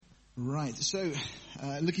Right, so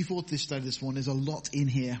looking forward to this study this morning. There's a lot in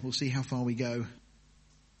here. We'll see how far we go.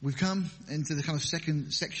 We've come into the kind of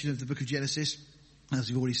second section of the book of Genesis, as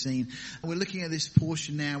we've already seen. We're looking at this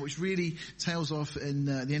portion now, which really tails off in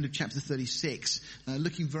the end of chapter 36,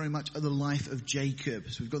 looking very much at the life of Jacob.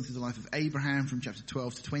 So we've gone through the life of Abraham from chapter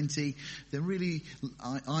 12 to 20, then really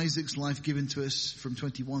Isaac's life given to us from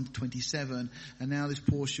 21 to 27, and now this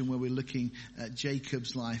portion where we're looking at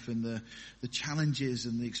Jacob's life and the challenges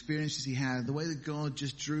and the experiences he had, the way that God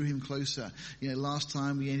just drew him closer. You know, last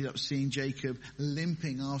time we ended up seeing Jacob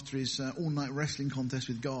limping after his all-night wrestling contest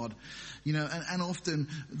with God. You know, and often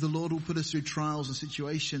the Lord will put us through trials and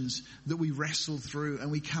situations that we wrestle through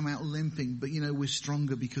and we come out limping, but you know, we're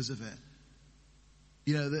stronger because of it.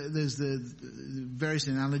 You know, there's the various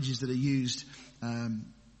analogies that are used.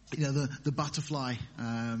 You know, the butterfly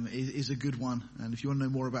is a good one. And if you want to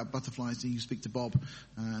know more about butterflies, then you speak to Bob.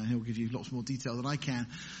 He'll give you lots more detail than I can.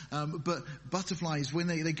 But butterflies, when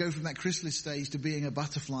they go from that chrysalis stage to being a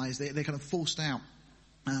butterfly, they're kind of forced out.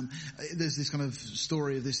 There's this kind of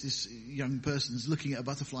story of this young person's looking at a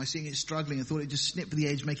butterfly, seeing it struggling, and thought it'd just snip the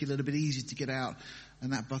edge, make it a little bit easier to get out.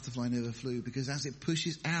 And that butterfly never flew, because as it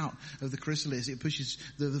pushes out of the chrysalis, it pushes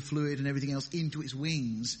the fluid and everything else into its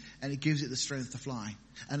wings, and it gives it the strength to fly.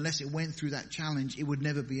 Unless it went through that challenge, it would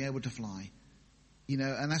never be able to fly. You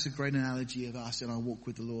know, and that's a great analogy of us in our walk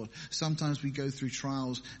with the Lord. Sometimes we go through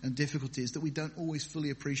trials and difficulties that we don't always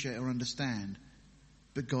fully appreciate or understand.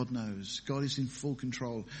 But God knows. God is in full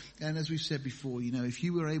control. And as we've said before, you know, if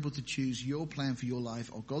you were able to choose your plan for your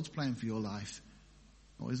life or God's plan for your life,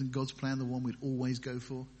 or isn't God's plan the one we'd always go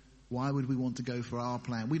for? Why would we want to go for our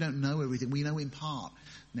plan? We don't know everything. We know in part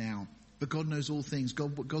now. But God knows all things.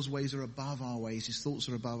 God's ways are above our ways. His thoughts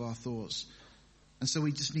are above our thoughts. And so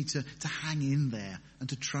we just need to hang in there and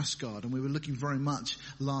to trust God. And we were looking very much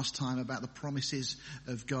last time about the promises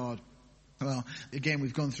of God. Well, again,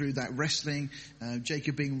 we've gone through that wrestling,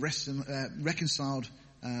 Jacob being reconciled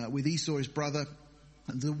with Esau, his brother.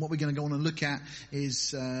 And what we're going to go on and look at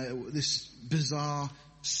is this bizarre,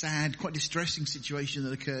 sad, quite distressing situation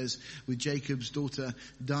that occurs with Jacob's daughter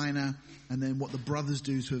Dinah, and then what the brothers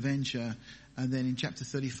do to avenge her. And then in chapter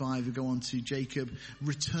 35, we go on to Jacob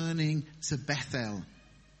returning to Bethel.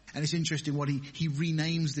 And it's interesting what he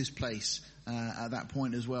renames this place at that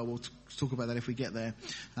point as well. We'll talk about that if we get there.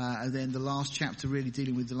 And then the last chapter really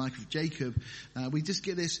dealing with the life of Jacob. We just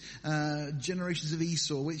get this generations of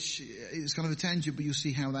Esau, which is kind of a tangent, but you'll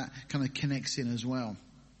see how that kind of connects in as well.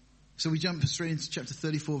 So we jump straight into chapter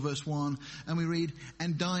 34, verse 1, and we read,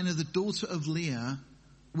 "And Dinah, the daughter of Leah,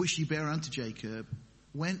 which she bare unto Jacob,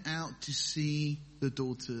 went out to see the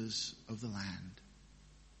daughters of the land."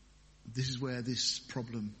 This is where this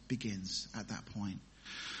problem begins at that point.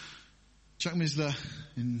 Chuck Missler,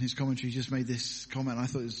 in his commentary, just made this comment. I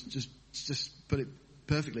thought it was just put it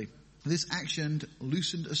perfectly. This action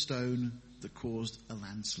loosened a stone that caused a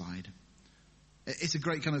landslide. It's a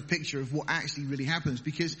great kind of picture of what actually really happens,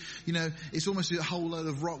 because, you know, it's almost a whole load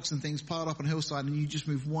of rocks and things piled up on a hillside, and you just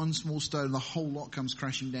move one small stone and the whole lot comes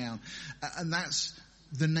crashing down. And that's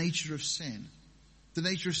the nature of sin. The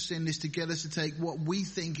nature of sin is to get us to take what we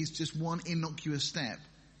think is just one innocuous step,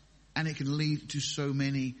 and it can lead to so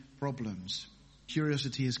many problems.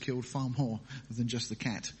 Curiosity has killed far more than just the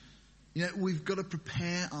cat. You know, we've got to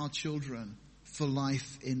prepare our children for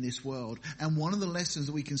life in this world. And one of the lessons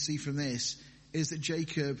that we can see from this is that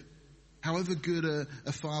Jacob, however good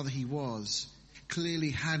a father he was,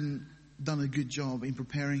 clearly hadn't done a good job in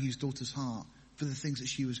preparing his daughter's heart for the things that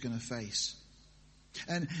she was going to face.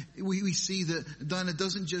 And we see that Dinah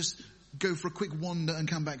doesn't just go for a quick wander and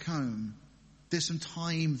come back home. There's some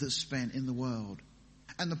time that's spent in the world.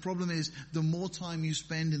 And the problem is, the more time you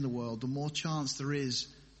spend in the world, the more chance there is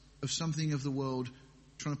of something of the world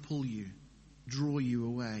trying to pull you, draw you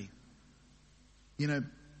away. You know,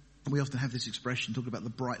 we often have this expression, talking about the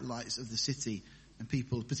bright lights of the city. And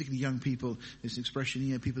people, particularly young people, this expression,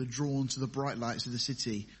 you know, people are drawn to the bright lights of the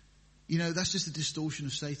city. You know, that's just a distortion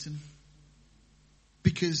of Satan.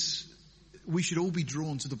 Because we should all be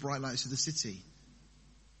drawn to the bright lights of the city.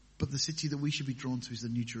 But the city that we should be drawn to is the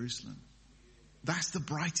New Jerusalem. That's the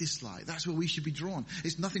brightest light. That's where we should be drawn.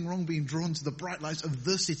 It's nothing wrong being drawn to the bright lights of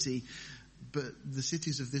the city, but the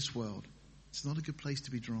cities of this world, it's not a good place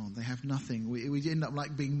to be drawn. They have nothing. We end up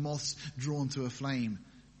like being moths drawn to a flame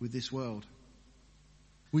with this world.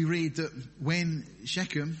 We read that when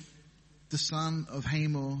Shechem, the son of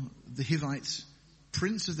Hamor, the Hivite,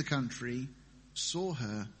 prince of the country, saw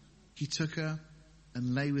her, he took her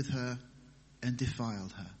and lay with her and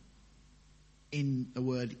defiled her. In a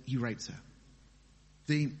word, he raped her.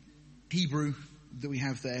 The Hebrew that we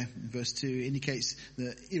have there in verse 2 indicates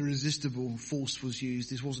that irresistible force was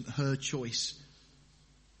used. This wasn't her choice.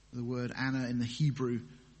 The word Anna in the Hebrew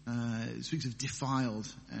speaks of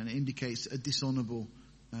defiled and indicates a dishonorable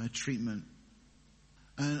treatment.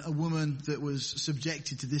 And a woman that was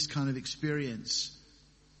subjected to this kind of experience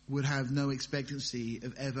would have no expectancy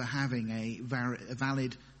of ever having a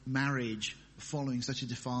valid marriage following such a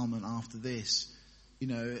defilement after this.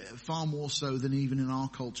 Far more so than even in our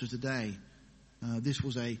culture today. This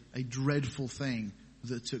was a dreadful thing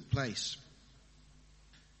that took place.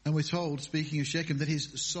 And we're told, speaking of Shechem, that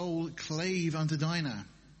his soul clave unto Dinah,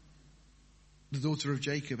 the daughter of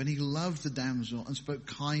Jacob, and he loved the damsel and spoke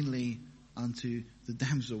kindly unto the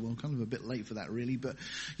damsel. Well, kind of a bit late for that really, but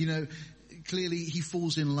clearly he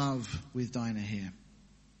falls in love with Dinah here.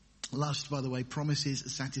 Lust, by the way,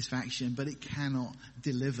 promises satisfaction, but it cannot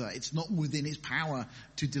deliver. It's not within its power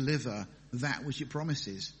to deliver that which it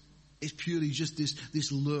promises. It's purely just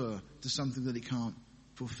this lure to something that it can't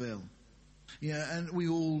fulfill. And we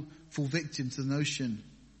all fall victim to the notion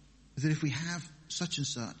that if we have such and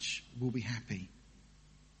such, we'll be happy.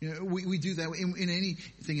 We do that in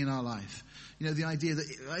anything in our life. The idea that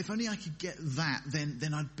if only I could get that,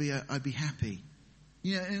 then I'd be happy.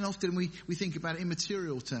 And often we think about it in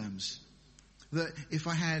material terms. That if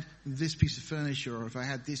I had this piece of furniture, or if I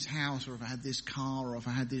had this house, or if I had this car, or if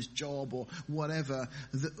I had this job, or whatever,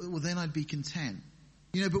 then I'd be content.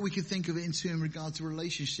 But we could think of it in regard to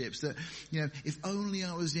relationships. That, if only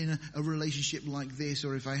I was in a relationship like this,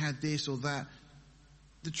 or if I had this or that.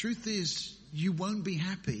 The truth is, you won't be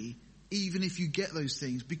happy even if you get those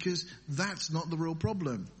things, because that's not the real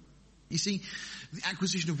problem. You see, the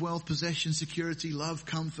acquisition of wealth, possession, security, love,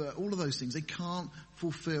 comfort, all of those things, they can't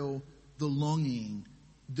fulfill the longing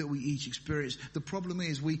that we each experience. The problem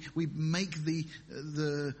is we make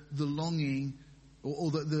the longing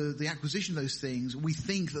or the acquisition of those things, we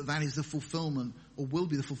think that is the fulfillment, or will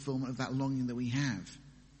be the fulfillment of that longing that we have.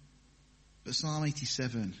 But Psalm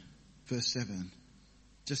 87, verse 7,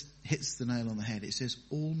 just hits the nail on the head. It says,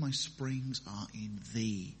 all my springs are in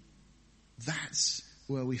thee. That's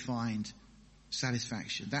where we find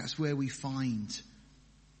satisfaction. That's where we find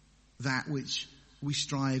that which we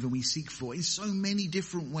strive and we seek for in so many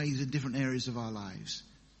different ways in different areas of our lives.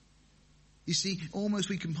 You see, almost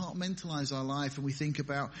we compartmentalize our life and we think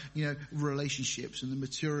about, relationships and the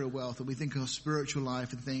material wealth, and we think of our spiritual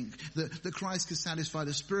life and think that Christ can satisfy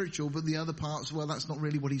the spiritual, but the other parts, well, that's not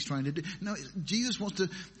really what he's trying to do. No, Jesus wants to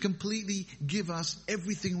completely give us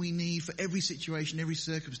everything we need for every situation, every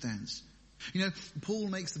circumstance. Paul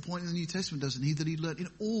makes the point in the New Testament, doesn't he, that he learned in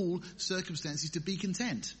all circumstances to be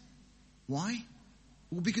content. Why?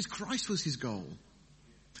 Well, because Christ was his goal.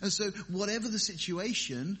 And so whatever the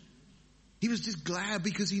situation, he was just glad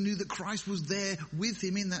because he knew that Christ was there with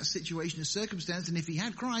him in that situation and circumstance. And if he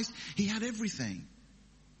had Christ, he had everything.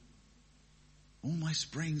 All my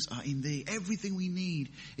springs are in thee. Everything we need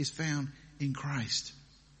is found in Christ.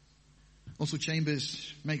 Also,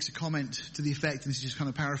 Chambers makes a comment to the effect, and this is just kind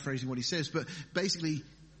of paraphrasing what he says, but basically,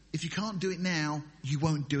 if you can't do it now, you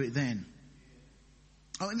won't do it then.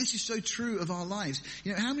 Oh, and this is so true of our lives.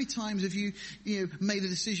 How many times have you made a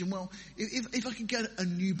decision, well, if I could get a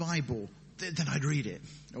new Bible, then I'd read it.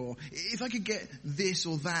 Or if I could get this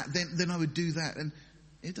or that, then I would do that. And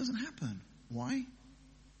it doesn't happen. Why?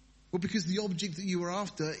 Well, because the object that you were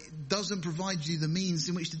after doesn't provide you the means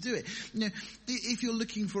in which to do it. If you're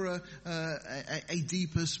looking for a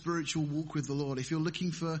deeper spiritual walk with the Lord, if you're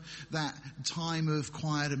looking for that time of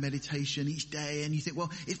quiet and meditation each day, and you think,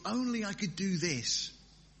 well, if only I could do this.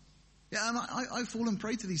 Yeah, and I fall and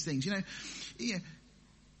prey to these things.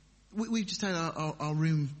 We've just had our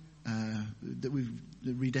room that we've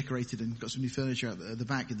redecorated and got some new furniture at the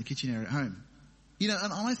back in the kitchen area at home.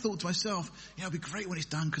 And I thought to myself, it'd be great when it's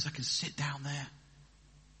done because I can sit down there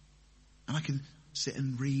and I can sit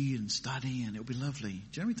and read and study and it'll be lovely. Do you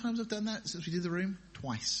know how many times I've done that since we did the room?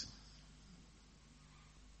 Twice.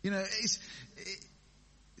 We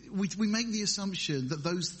make the assumption that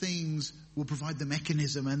those things will provide the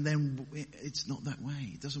mechanism, and then it's not that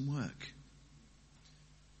way. It doesn't work.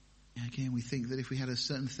 Again, we think that if we had a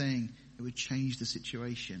certain thing, it would change the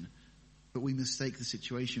situation. But we mistake the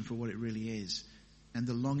situation for what it really is. And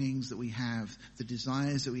the longings that we have, the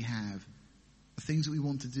desires that we have, the things that we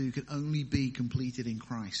want to do can only be completed in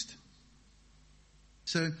Christ.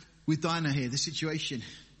 So with Dinah here, the situation,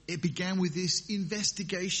 it began with this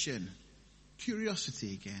investigation.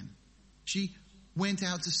 Curiosity again. She went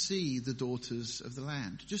out to see the daughters of the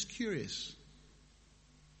land. Just curious.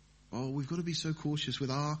 Oh, we've got to be so cautious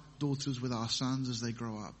with our daughters, with our sons as they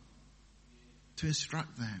grow up. To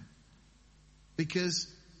instruct them. Because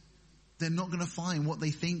they're not going to find what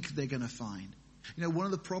they think they're going to find. You know, one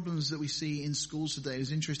of the problems that we see in schools today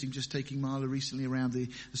is interesting, just taking Marla recently around the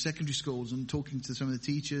secondary schools and talking to some of the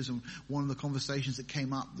teachers, and one of the conversations that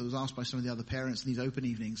came up that was asked by some of the other parents in these open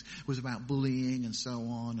evenings was about bullying and so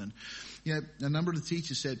on. And, you know, a number of the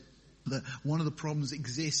teachers said that one of the problems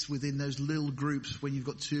exists within those little groups when you've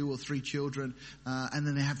got 2 or 3 children, and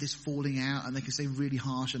then they have this falling out and they can say really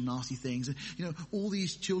harsh and nasty things. And, you know, all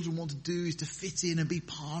these children want to do is to fit in and be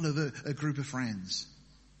part of a group of friends.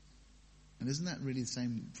 And isn't that really the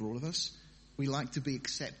same for all of us? We like to be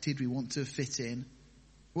accepted. We want to fit in.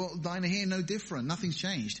 Well, Dinah here, no different. Nothing's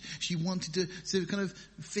changed. She wanted to kind of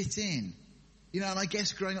fit in. You know, and I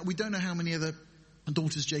guess growing up, we don't know how many other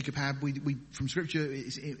daughters Jacob had. We from scripture,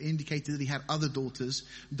 it indicated that he had other daughters.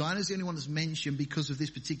 Dinah's the only one that's mentioned because of this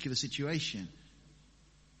particular situation.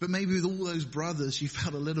 But maybe with all those brothers, she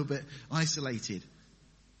felt a little bit isolated.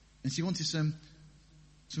 And she wanted some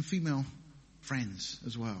female friends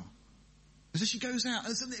as well. And so she goes out.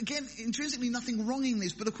 And so again, intrinsically nothing wrong in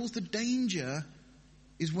this, but of course the danger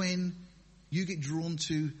is when you get drawn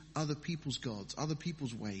to other people's gods, other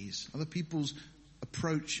people's ways, other people's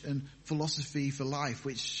approach and philosophy for life,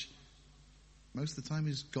 which most of the time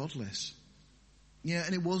is godless. Yeah,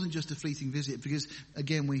 and it wasn't just a fleeting visit, because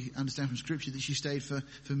again, we understand from scripture that she stayed for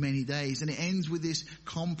many days, and it ends with this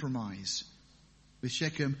compromise, with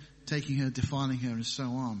Shechem taking her, defiling her, and so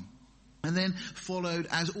on. And then followed,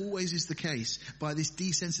 as always is the case, by this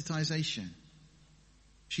desensitization.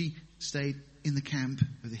 She stayed in the camp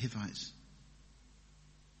of the Hivites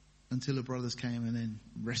until her brothers came and then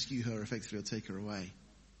rescue her effectively, or take her away.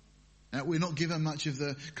 Now, we're not given much of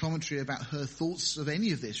the commentary about her thoughts of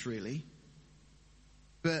any of this, really.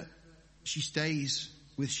 But she stays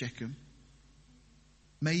with Shechem.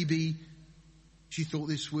 Maybe she thought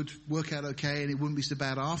this would work out okay and it wouldn't be so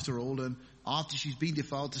bad after all. And after she's been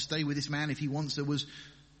defiled, to stay with this man if he wants her was,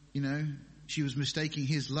 you know, she was mistaking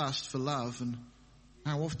his lust for love. And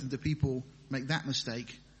how often do people make that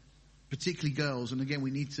mistake? Particularly girls. And again,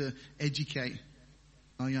 we need to educate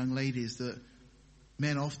our young ladies that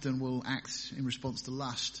men often will act in response to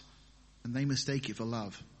lust and they mistake it for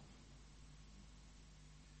love.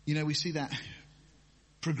 You know, we see that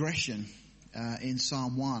progression in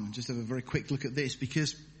Psalm 1. Just have a very quick look at this,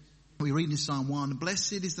 because we read in Psalm 1,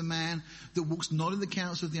 "Blessed is the man that walks not in the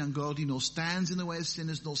counsel of the ungodly, nor stands in the way of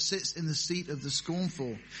sinners, nor sits in the seat of the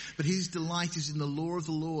scornful. But his delight is in the law of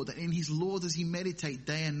the Lord, and in his law does he meditate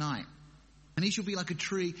day and night. And he shall be like a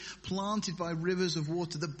tree planted by rivers of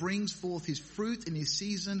water, that brings forth his fruit in his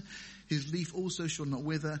season. His leaf also shall not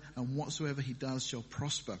wither, and whatsoever he does shall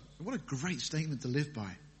prosper." What a great statement to live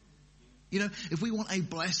by. You know, if we want a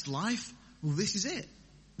blessed life, well, this is it.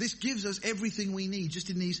 This gives us everything we need just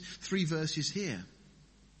in these 3 verses here.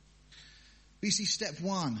 We see step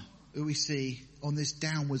 1 that we see on this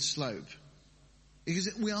downward slope,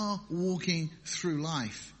 because we are walking through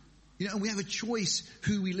life. You know, and we have a choice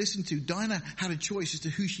who we listen to. Dinah had a choice as to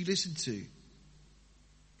who she listened to.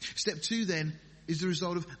 Step 2 then is the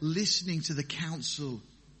result of listening to the counsel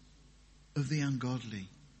of the ungodly.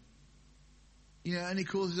 You know, and it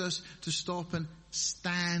causes us to stop and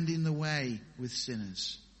stand in the way with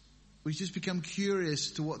sinners. We just become curious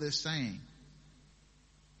to what they're saying.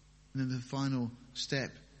 And then the final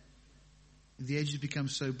step, the edges become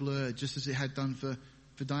so blurred, just as it had done for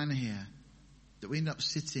Dinah here, that we end up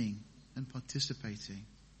sitting and participating.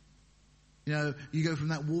 You know, you go from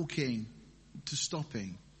that walking to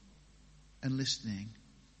stopping and listening,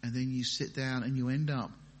 and then you sit down and you end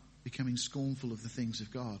up becoming scornful of the things of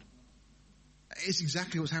God. It's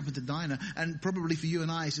exactly what's happened to Dinah, and probably for you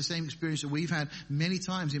and I, it's the same experience that we've had many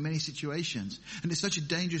times in many situations. And it's such a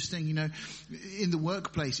dangerous thing, you know, in the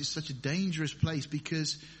workplace, it's such a dangerous place,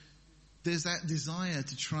 because there's that desire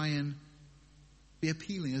to try and be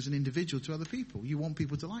appealing as an individual to other people. You want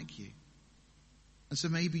people to like you. And so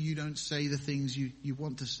maybe you don't say the things you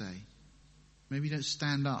want to say. Maybe you don't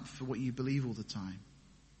stand up for what you believe all the time.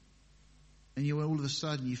 And you all of a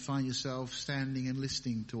sudden you find yourself standing and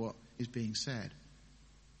listening to what is being said.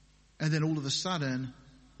 And then all of a sudden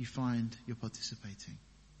you find you're participating.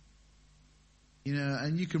 You know,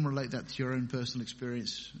 and you can relate that to your own personal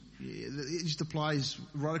experience. It just applies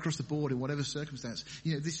right across the board in whatever circumstance.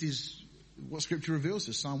 You know, this is what Scripture reveals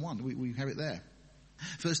us. Psalm 1, we have it there.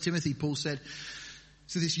 1 Timothy, Paul said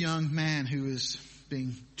to this young man who was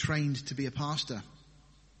being trained to be a pastor,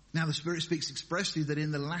 "Now the Spirit speaks expressly that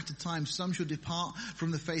in the latter times some shall depart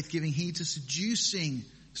from the faith, giving heed to seducing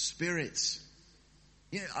spirits."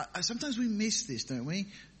 You know, sometimes we miss this, don't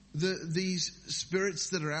we? These spirits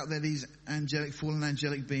that are out there, these angelic, fallen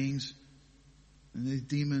angelic beings, and these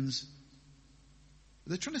demons,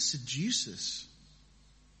 They're trying to seduce us.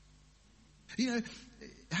 You know,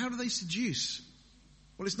 how do they seduce?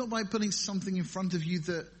 Well, it's not by putting something in front of you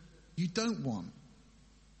that you don't want.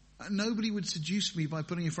 Nobody would seduce me by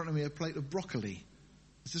putting in front of me a plate of broccoli.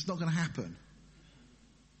 It's just not going to happen.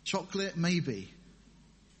 Chocolate, maybe.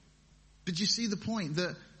 But you see the point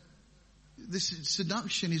that this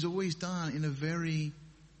seduction is always done in a very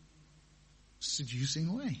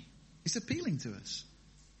seducing way. It's appealing to us.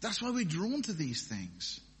 That's why we're drawn to these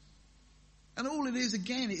things. And all it is,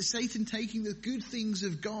 again, it's Satan taking the good things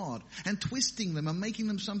of God and twisting them and making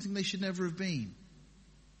them something they should never have been.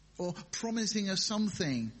 Or promising us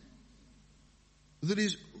something that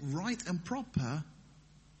is right and proper,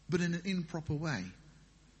 but in an improper way.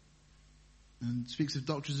 And speaks of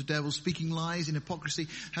doctrines of devils, speaking lies in hypocrisy,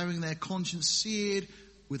 having their conscience seared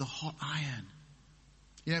with a hot iron.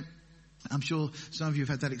 You know, I'm sure some of you have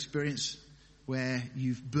had that experience where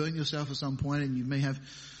you've burnt yourself at some point and you may have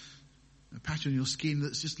a patch on your skin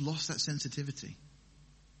that's just lost that sensitivity.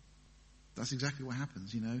 That's exactly what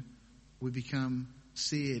happens, you know. We become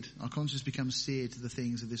seared. Our conscience becomes seared to the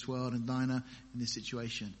things of this world, and Dinah, in this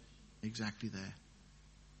situation, exactly there.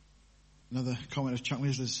 Another comment of Chuck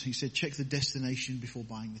Missler's, he said, check the destination before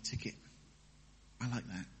buying the ticket. I like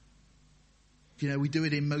that. You know, we do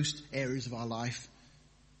it in most areas of our life,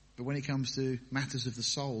 but when it comes to matters of the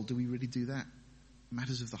soul, do we really do that?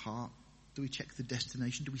 Matters of the heart? Do we check the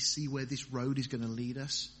destination? Do we see where this road is going to lead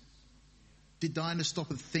us? Did Dinah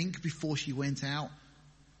stop and think before she went out?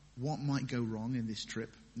 What might go wrong in this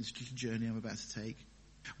trip, in this journey I'm about to take?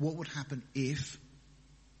 What would happen if?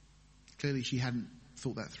 Clearly she hadn't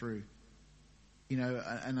thought that through. You know,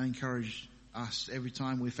 and I encourage us every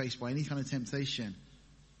time we're faced by any kind of temptation,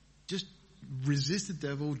 just resist the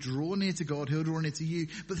devil, draw near to God, he'll draw near to you.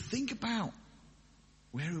 But think about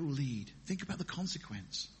where it will lead. Think about the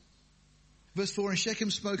consequence. Verse 4, and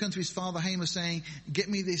Shechem spoke unto his father Hamor, saying, get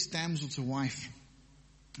me this damsel to wife.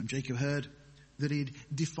 And Jacob heard that he'd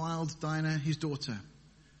defiled Dinah, his daughter.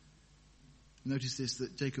 Notice this,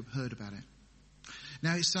 that Jacob heard about it.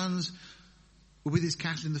 Now his sons were with his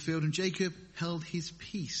cattle in the field, and Jacob held his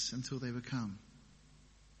peace until they were come.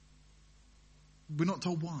 We're not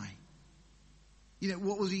told why. You know,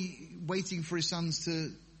 what was he waiting for his sons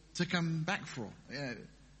to come back for?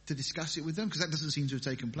 To discuss it with them? Because that doesn't seem to have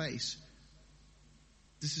taken place.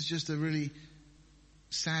 This is just a really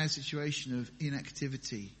sad situation of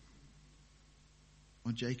inactivity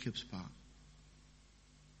on Jacob's part.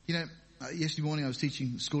 You know, yesterday morning I was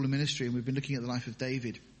teaching school of ministry, and we've been looking at the life of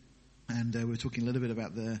David. And we were talking a little bit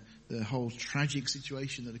about the whole tragic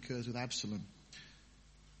situation that occurs with Absalom.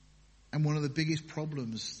 And one of the biggest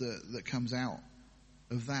problems that comes out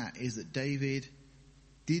of that is that David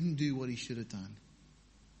didn't do what he should have done.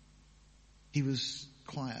 He was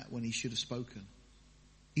quiet when he should have spoken.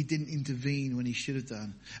 He didn't intervene when he should have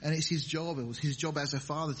done. And it's his job, it was his job as a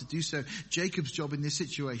father to do so. Jacob's job in this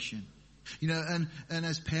situation. You know, and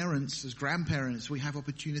as parents, as grandparents, we have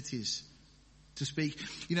opportunities to speak.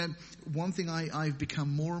 You know, one thing I've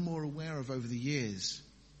become more and more aware of over the years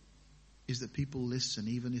is that people listen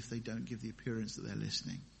even if they don't give the appearance that they're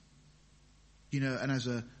listening. You know, and as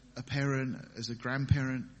a parent, as a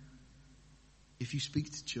grandparent, if you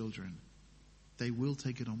speak to children, they will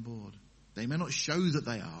take it on board. They may not show that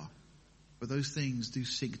they are, but those things do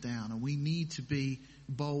sink down, and we need to be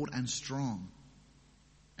bold and strong.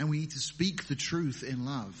 And we need to speak the truth in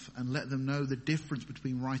love and let them know the difference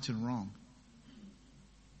between right and wrong.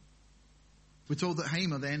 We're told that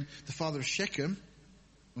Hamor then, the father of Shechem,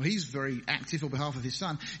 well, he's very active on behalf of his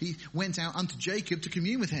son. He went out unto Jacob to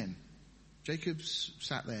commune with him. Jacob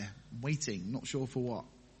sat there waiting, not sure for what.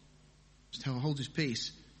 Just to hold his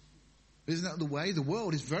peace. But isn't that the way? The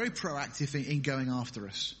world is very proactive in going after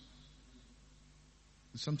us.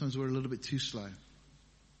 And sometimes we're a little bit too slow.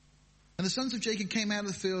 And the sons of Jacob came out of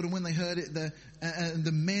the field, and when they heard it,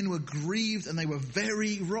 the men were grieved and they were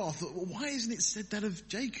very wroth. Why isn't it said that of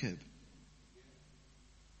Jacob?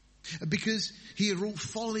 Because he had wrought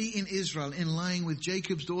folly in Israel in lying with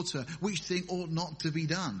Jacob's daughter, which thing ought not to be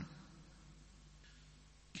done.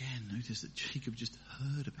 Again, notice that Jacob just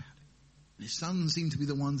heard about it. And his sons seem to be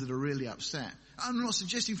the ones that are really upset. I'm not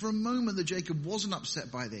suggesting for a moment that Jacob wasn't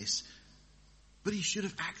upset by this, but he should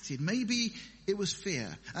have acted. Maybe it was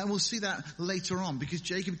fear. And we'll see that later on, because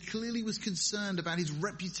Jacob clearly was concerned about his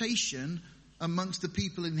reputation amongst the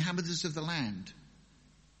people and inhabitants of the land.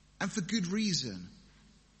 And for good reason.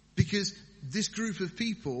 Because this group of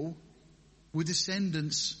people were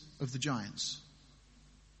descendants of the giants.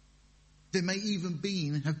 There may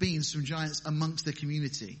even have been some giants amongst their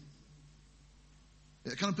community.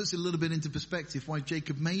 It kind of puts it a little bit into perspective why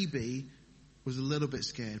Jacob maybe was a little bit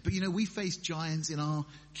scared. But we face giants in our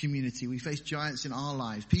community. We face giants in our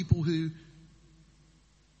lives. People who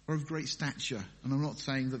are of great stature. And I'm not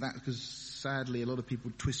saying that because sadly a lot of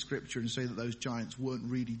people twist scripture and say that those giants weren't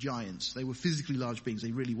really giants. They were physically large beings.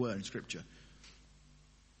 They really were in scripture.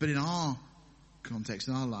 But in our context,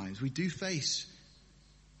 in our lives, we do face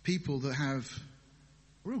people that have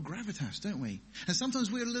real gravitas, don't we? And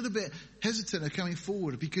sometimes we're a little bit hesitant of coming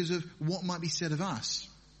forward because of what might be said of us.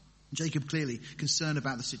 Jacob clearly concerned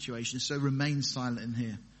about the situation, so remain silent in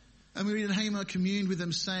here. And we read, and Hamor communed with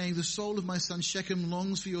them, saying, the soul of my son Shechem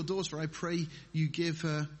longs for your daughter. I pray you give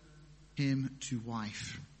him to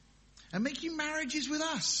wife. And make you marriages with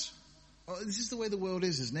us. Oh, this is the way the world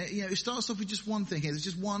is, isn't it? It starts off with just one thing here. There's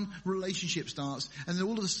just one relationship starts. And then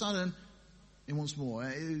all of a sudden, it wants more.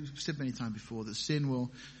 I've said many times before that sin will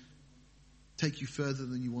take you further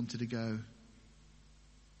than you wanted to go.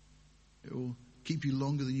 It will keep you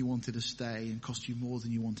longer than you wanted to stay and cost you more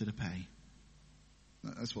than you wanted to pay.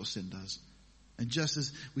 That's what sin does. And just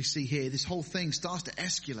as we see here, this whole thing starts to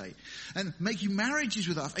escalate. And make you marriages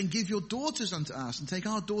with us, and give your daughters unto us, and take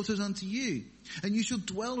our daughters unto you. And you shall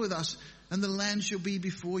dwell with us, and the land shall be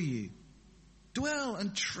before you. Dwell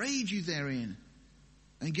and trade you therein,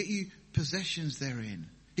 and get you possessions therein.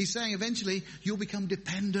 He's saying eventually you'll become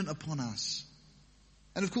dependent upon us.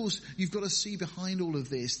 And of course, you've got to see behind all of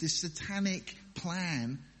this satanic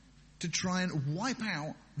plan to try and wipe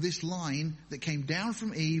out this line that came down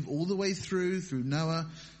from Eve all the way through Noah,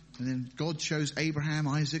 and then God chose Abraham,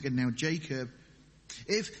 Isaac, and now Jacob.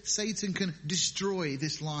 If Satan can destroy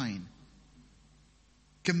this line,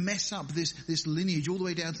 can mess up this lineage all the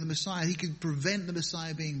way down to the Messiah, he can prevent the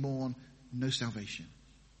Messiah being born, no salvation.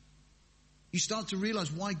 You start to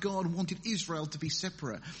realize why God wanted Israel to be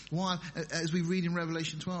separate. Why, as we read in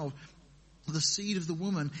Revelation 12, the seed of the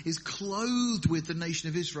woman is clothed with the nation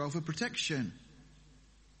of Israel for protection,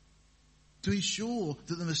 to ensure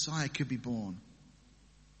that the Messiah could be born.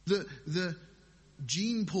 The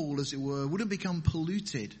gene pool, as it were, wouldn't become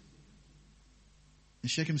polluted. And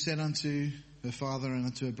Shechem said unto her father and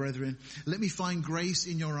unto her brethren, let me find grace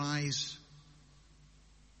in your eyes,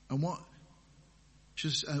 and what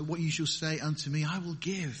you shall say unto me, I will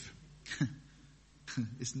give.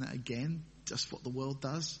 Isn't that again just what the world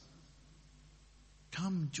does?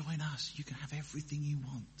 Come, join us. You can have everything you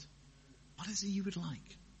want. What is it you would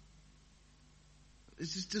like?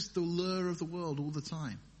 This is just the lure of the world all the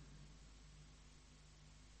time.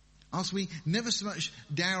 Ask me never so much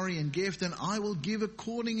dowry and gift, and I will give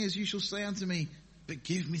according as you shall say unto me, but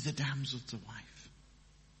give me the damsel to wife.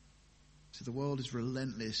 So the world is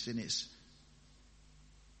relentless in its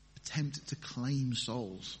attempt to claim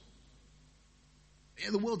souls.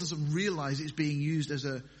 The world doesn't realize it's being used as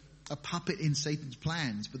a puppet in Satan's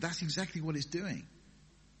plans, but that's exactly what it's doing.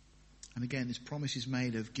 And again, this promise is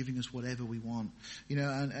made of giving us whatever we want.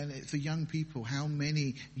 And for young people, how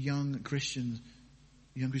many young Christian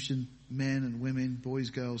men and women, boys,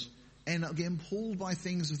 girls, end up getting pulled by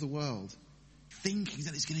things of the world, thinking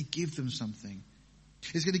that it's going to give them something.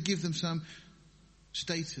 It's going to give them some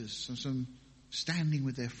status, some standing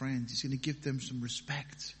with their friends. It's going to give them some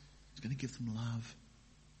respect. It's going to give them love.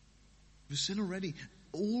 We've seen already,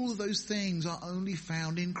 all of those things are only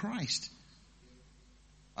found in Christ.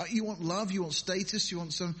 You want love, you want status, you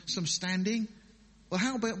want some standing. Well,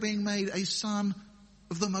 how about being made a son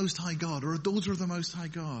of the Most High God, or a daughter of the Most High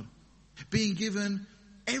God? Being given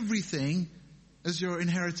everything as your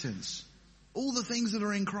inheritance. All the things that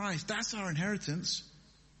are in Christ, that's our inheritance.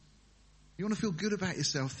 You want to feel good about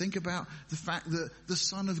yourself, think about the fact that the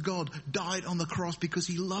Son of God died on the cross because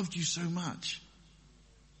he loved you so much.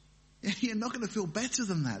 You're not going to feel better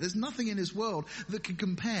than that. There's nothing in this world that can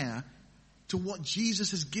compare to what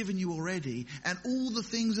Jesus has given you already and all the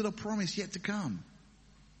things that are promised yet to come.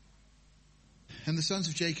 And the sons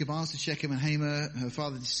of Jacob answered Shechem and Hamor, her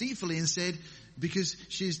father, deceitfully, and said, because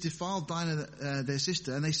she has defiled Dinah, their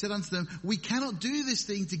sister. And they said unto them, we cannot do this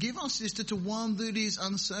thing to give our sister to one that is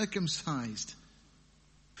uncircumcised,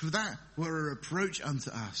 for that were a reproach unto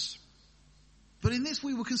us. But in this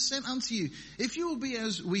we will consent unto you. If you will be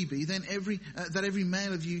as we be, then that every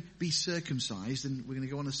male of you be circumcised. And we're going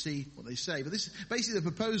to go on to see what they say. But this is basically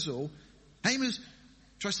the proposal. Hamor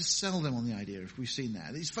tries to sell them on the idea, if we've seen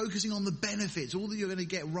that. He's focusing on the benefits, all that you're going to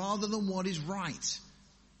get, rather than what is right.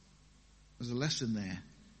 There's a lesson there.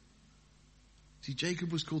 See,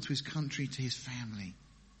 Jacob was called to his country, to his family,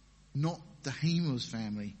 not the Hamor's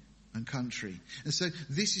family and country. And so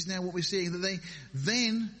this is now what we're seeing, that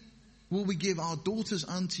then will we give our daughters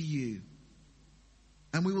unto you,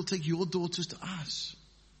 and we will take your daughters to us,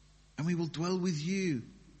 and we will dwell with you,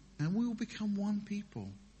 and we will become one people.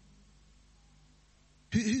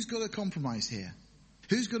 Who's got to compromise here?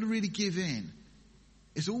 Who's got to really give in?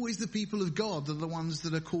 It's always the people of God that are the ones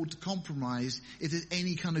that are called to compromise if there's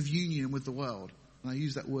any kind of union with the world. And I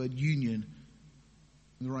use that word union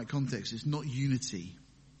in the right context. It's not unity.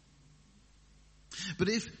 But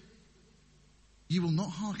if you will not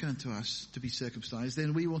hearken unto us to be circumcised,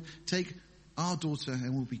 then we will take our daughter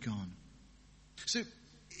and we'll be gone. So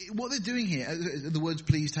what they're doing here, the words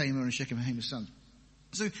pleased Hamor and Shechem, Hamor's son.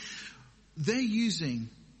 So they're using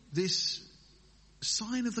this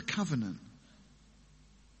sign of the covenant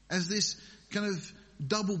as this kind of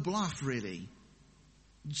double bluff, really.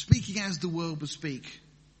 Speaking as the world would speak.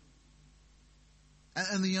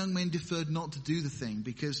 And the young men deferred not to do the thing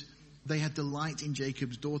because they had delight in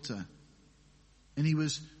Jacob's daughter. And he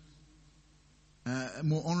was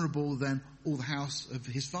more honourable than all the house of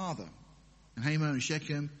his father. And Hamor and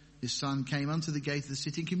Shechem, his son, came unto the gate of the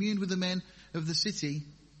city and communed with the men of the city,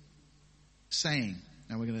 saying,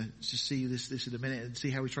 now we're going to just see this in a minute and see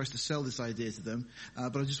how he tries to sell this idea to them.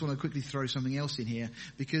 But I just want to quickly throw something else in here,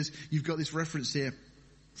 because you've got this reference here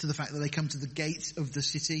to the fact that they come to the gate of the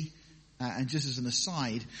city. And just as an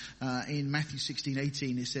aside, in Matthew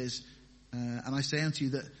 16:18 it says, and I say unto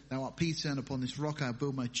you that thou art Peter, and upon this rock I will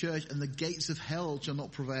build my church, and the gates of hell shall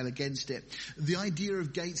not prevail against it. The idea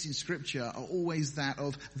of gates in Scripture are always that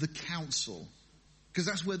of the council, because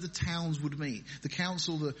that's where the towns would meet. The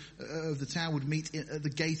council of the town would meet at the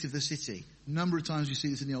gate of the city. A number of times you see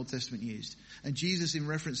this in the Old Testament used. And Jesus, in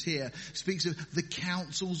reference here, speaks of the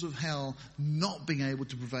councils of hell not being able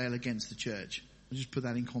to prevail against the church. I'll just put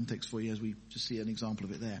that in context for you as we just see an example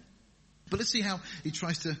of it there. But let's see how he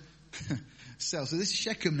tries to sell. So this is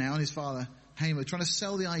Shechem now and his father Hamor trying to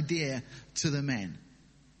sell the idea to the men.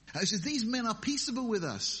 He says, these men are peaceable with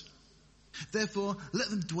us. Therefore, let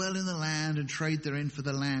them dwell in the land and trade therein, for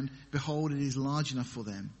the land, behold, it is large enough for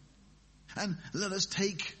them. And let us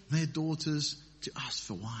take their daughters to us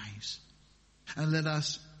for wives. And let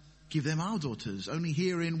us give them our daughters. Only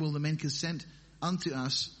herein will the men consent unto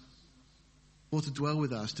us, or to dwell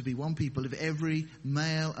with us, to be one people, if every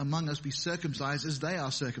male among us be circumcised as they are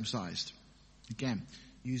circumcised. Again,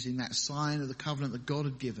 using that sign of the covenant that God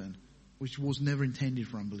had given, which was never intended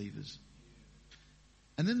for unbelievers.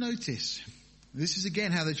 And then notice, this is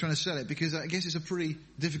again how they're trying to sell it, because I guess it's a pretty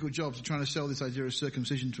difficult job to try to sell this idea of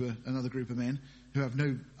circumcision to another group of men who have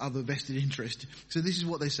no other vested interest. So this is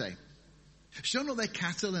what they say. Shall not their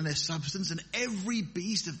cattle and their substance and every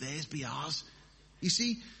beast of theirs be ours? You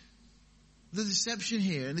see, the deception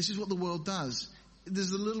here, and this is what the world does,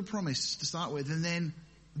 there's a little promise to start with, and then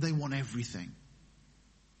they want everything.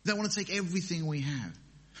 They want to take everything we have.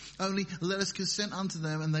 Only let us consent unto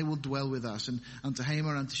them, and they will dwell with us. And unto Hamor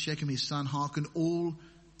and unto Shechem his son hearkened all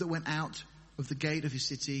that went out of the gate of his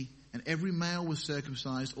city, and every male was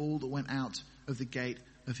circumcised, all that went out of the gate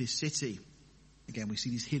of his city. Again, we see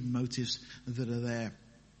these hidden motives that are there.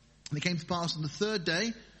 And it came to pass on the third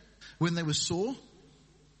day, when they were sore,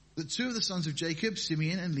 that two of the sons of Jacob,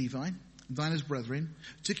 Simeon and Levi, Dinah's brethren,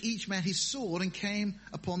 took each man his sword and came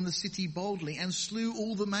upon the city boldly and slew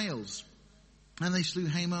all the males. And they slew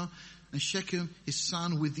Hamor and Shechem his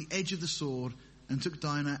son with the edge of the sword, and took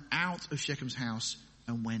Dinah out of Shechem's house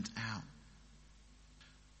and went out.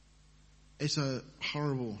 It's a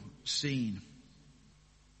horrible scene.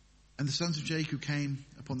 And the sons of Jacob came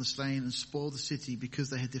upon the slain and spoiled the city, because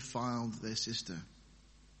they had defiled their sister.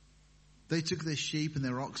 They took their sheep and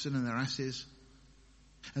their oxen and their asses,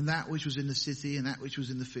 and that which was in the city and that which was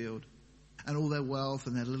in the field, and all their wealth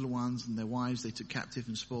and their little ones and their wives they took captive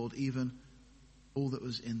and spoiled, even all that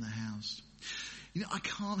was in the house. You know, I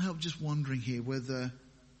can't help just wondering here whether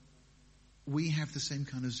we have the same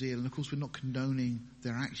kind of zeal. And of course, we're not condoning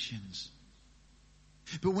their actions.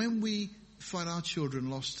 But when we find our children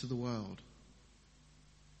lost to the world,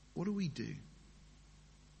 what do we do?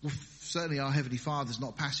 Well, certainly our Heavenly Father is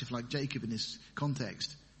not passive like Jacob in this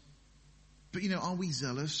context. But, you know, are we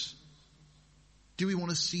zealous? Do we want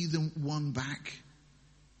to see them won back?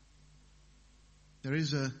 There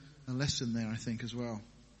is a lesson there, I think, as well.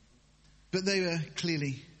 But they were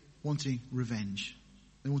clearly wanting revenge.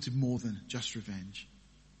 They wanted more than just revenge.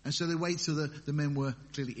 And so they wait till the men were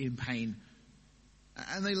clearly in pain.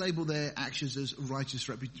 And they label their actions as righteous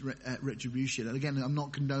retribution. And again, I'm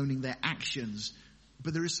not condoning their actions,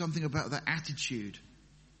 but there is something about their attitude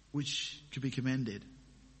which could be commended.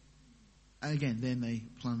 And again, then they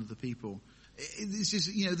plunder the people. It's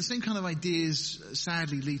just, you know, the same kind of ideas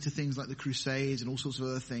sadly lead to things like the Crusades and all sorts of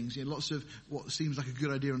other things. You know, lots of what seems like a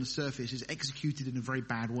good idea on the surface is executed in a very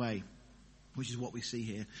bad way, which is what we see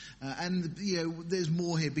here. And, you know, there's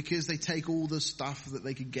more here because they take all the stuff that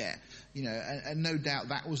they could get, you know, and no doubt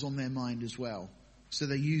that was on their mind as well. So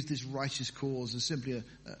they used this righteous cause as simply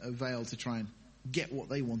a veil to try and get what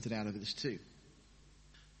they wanted out of this too.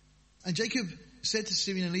 And Jacob said to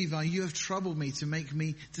Simeon and Levi, you have troubled me to make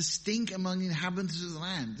me to stink among the inhabitants of the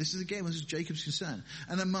land. This is Jacob's concern.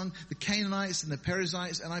 And among the Canaanites and the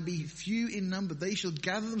Perizzites, and I be few in number, they shall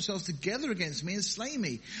gather themselves together against me and slay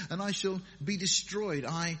me, and I shall be destroyed,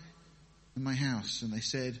 I and my house. And they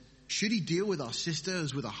said, should he deal with our sister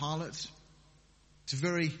as with a harlot? It's a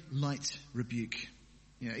very light rebuke.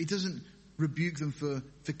 He doesn't rebuke them for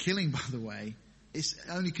killing, by the way. Its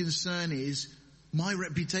only concern is my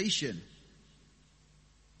reputation.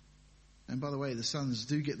 And by the way, the sons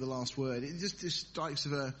do get the last word. It just strikes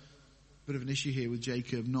of a bit of an issue here with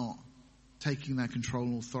Jacob not taking that control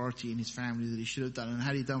and authority in his family that he should have done. And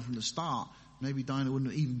had he done from the start, maybe Dinah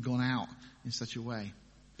wouldn't have even gone out in such a way.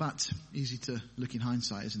 But easy to look in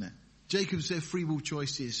hindsight, isn't it? Jacob's free will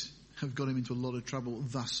choices have got him into a lot of trouble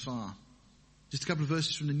thus far. Just a couple of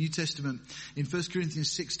verses from the New Testament. In 1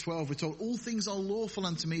 Corinthians 6:12, we're told, all things are lawful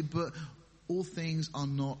unto me, but all things are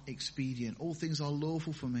not expedient. All things are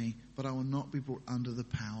lawful for me, but I will not be brought under the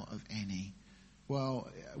power of any. Well,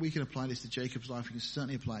 we can apply this to Jacob's life. We can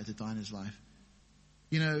certainly apply it to Dinah's life.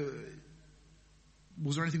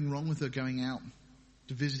 Was there anything wrong with her going out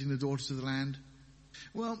to visiting the daughters of the land?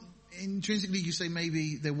 Well, intrinsically you say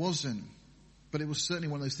maybe there wasn't, but it was certainly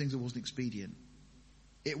one of those things that wasn't expedient.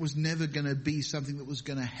 It was never going to be something that was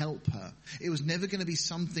going to help her. It was never going to be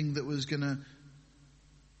something that was going to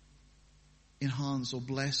enhance or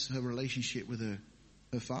bless her relationship with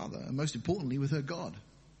her father, and most importantly with her God.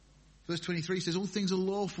 Verse 23 says, all things are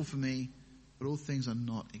lawful for me, but all things are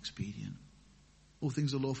not expedient. All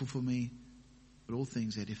things are lawful for me, but all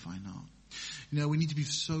things edify not. We need to be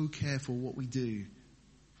so careful what we do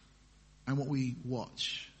and what we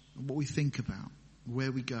watch and what we think about,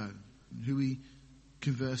 where we go, and who we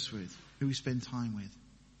converse with, who we spend time with.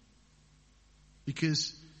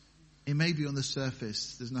 Because it may be on the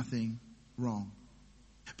surface there's nothing wrong.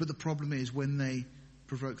 But the problem is when they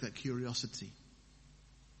provoke that curiosity.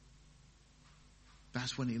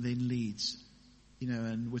 That's when it then leads.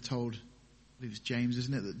 And we're told, I believe it's James,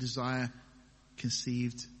 isn't it, that desire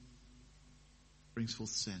conceived brings forth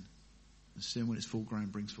sin. And sin, when it's full grown,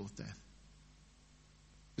 brings forth death.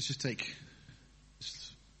 Let's just take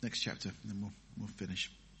this next chapter and then we'll finish.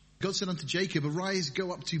 God said unto Jacob, arise,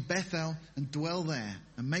 go up to Bethel and dwell there,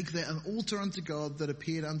 and make there an altar unto God that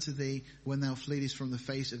appeared unto thee when thou fleedest from the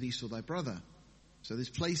face of Esau thy brother. So this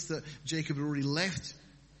place that Jacob had already left,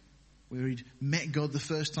 where he'd met God the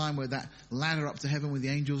first time, where that ladder up to heaven with the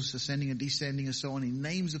angels ascending and descending and so on, he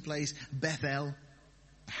names the place Bethel,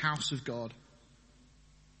 the house of God.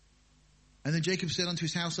 And then Jacob said unto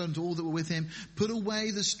his household and to all that were with him, put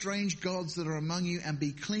away the strange gods that are among you, and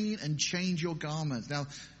be clean and change your garments. Now,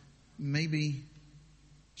 maybe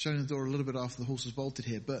shutting the door a little bit after the horse was bolted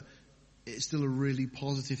here, but it's still a really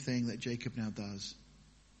positive thing that Jacob now does.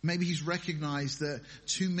 Maybe he's recognized that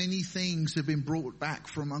too many things have been brought back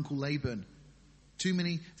from Uncle Laban. Too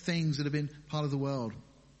many things that have been part of the world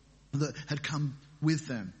that had come with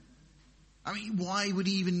them. I mean, why would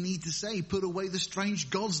he even need to say, put away the strange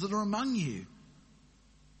gods that are among you?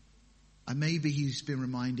 And maybe he's been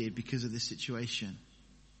reminded because of this situation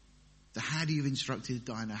that had he have instructed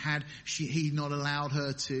Dinah, had he not allowed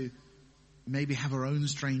her to maybe have her own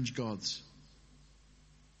strange gods,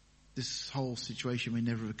 this whole situation may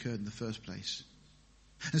never have occurred in the first place.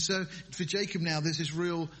 And so for Jacob now, there's this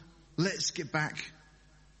real, let's get back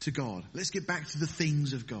to God. Let's get back to the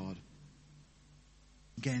things of God.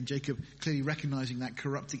 Again, Jacob clearly recognizing that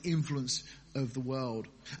corrupting influence of the world.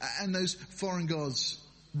 And those foreign gods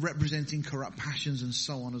representing corrupt passions and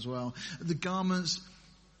so on as well. The garments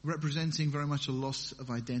representing very much a loss of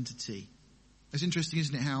identity. It's interesting,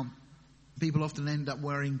 isn't it, how people often end up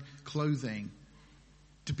wearing clothing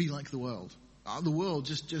to be like the world. The world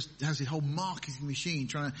just has this whole marketing machine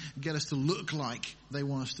trying to get us to look like they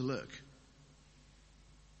want us to look.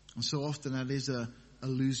 And so often that is a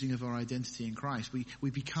losing of our identity in Christ. We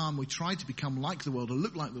try to become like the world, or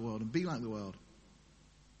look like the world, and be like the world.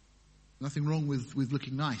 Nothing wrong with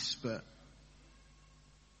looking nice, but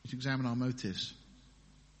we should examine our motives.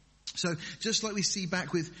 So just like we see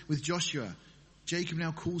back with Joshua, Jacob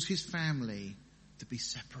now calls his family to be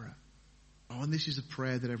separate. Oh, and this is a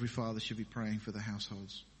prayer that every father should be praying for their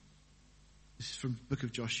households. This is from the book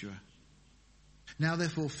of Joshua. Now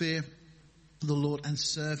therefore fear the Lord and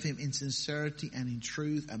serve him in sincerity and in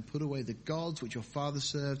truth, and put away the gods which your father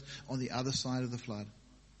served on the other side of the flood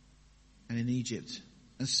and in Egypt,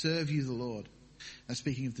 and serve you the Lord. Now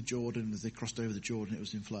speaking of the Jordan, as they crossed over the Jordan, it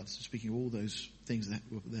was in floods. So speaking of all those things that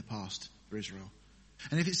were their past for Israel.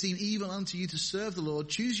 And if it seem evil unto you to serve the Lord,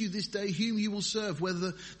 choose you this day whom you will serve,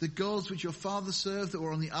 whether the gods which your fathers served that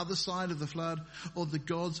were on the other side of the flood, or the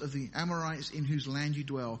gods of the Amorites in whose land you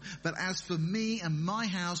dwell. But as for me and my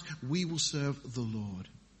house, we will serve the Lord.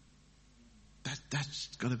 That's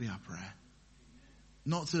got to be our prayer.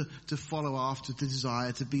 Not to follow after, to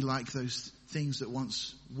desire, to be like those things that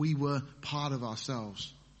once we were part of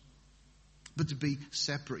ourselves. But to be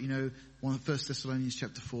separate. 1 Thessalonians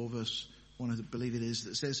chapter 4 verse 1, I believe it is,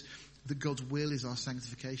 that says that God's will is our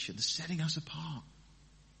sanctification, the setting us apart.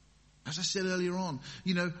 As I said earlier on,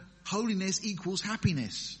 holiness equals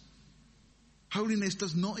happiness. Holiness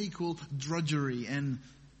does not equal drudgery and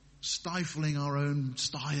stifling our own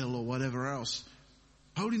style or whatever else.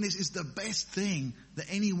 Holiness is the best thing that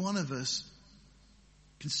any one of us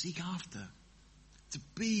can seek after. To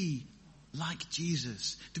be like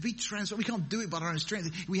Jesus. To be transformed. We can't do it by our own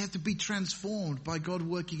strength. We have to be transformed by God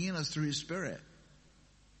working in us through His Spirit.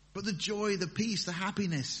 But the joy, the peace, the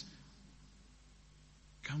happiness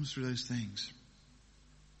comes through those things.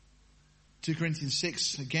 2 Corinthians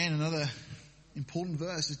 6, again, another important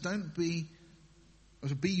verse, is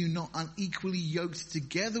be you not unequally yoked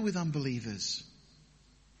together with unbelievers.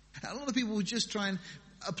 A lot of people will just try and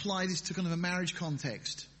apply this to kind of a marriage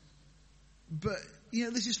context. But,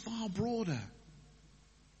 this is far broader.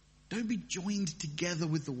 Don't be joined together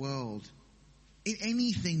with the world in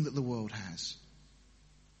anything that the world has.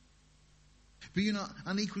 Be you not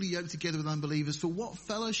unequally yoked together with unbelievers. For what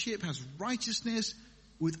fellowship has righteousness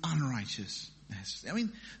with unrighteousness?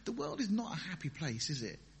 The world is not a happy place, is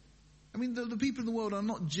it? The people in the world are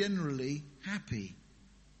not generally happy.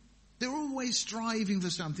 They're always striving for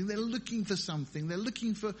something. They're looking for something. They're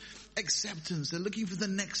looking for acceptance. They're looking for the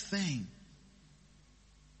next thing.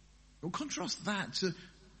 Well, contrast that to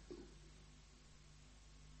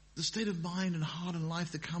the state of mind and heart and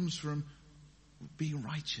life that comes from being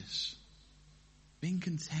righteous, being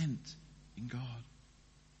content in God.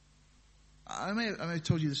 I may have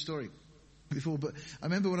told you the story before, but I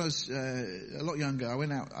remember when I was a lot younger,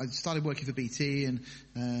 I started working for BT, and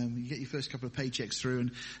you get your first couple of paychecks through,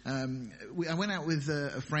 and I went out with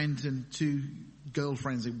a friend and two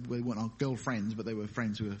girlfriends. They weren't our girlfriends, but they were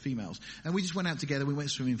friends who were females, and we just went out together. We went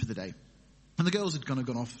swimming for the day. And the girls had kind of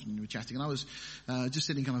gone off and we were chatting, and I was just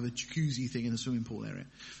sitting kind of a jacuzzi thing in the swimming pool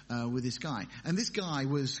area with this guy. And this guy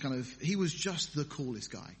was he was just the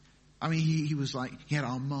coolest guy. He was like, he had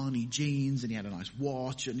Armani jeans and he had a nice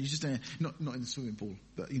watch, and he's just not in the swimming pool,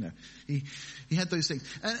 but he had those things.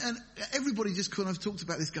 And everybody just kind of talked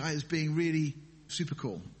about this guy as being really super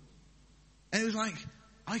cool. And it was like,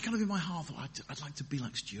 I kind of in my heart thought, I'd like to be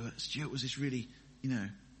like Stuart. Stuart was this really,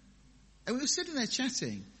 And we were sitting there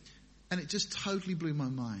chatting, and it just totally blew my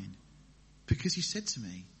mind, because he said to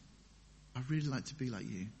me, I'd really like to be like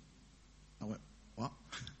you. I went, what?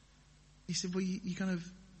 He said, well, you kind of,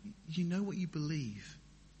 you know what you believe.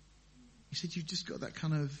 He said, you've just got that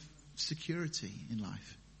kind of security in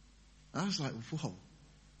life. I was like, whoa.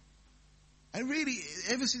 And really,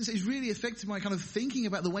 ever since, it's really affected my kind of thinking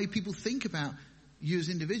about the way people think about you as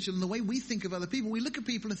individuals and the way we think of other people. We look at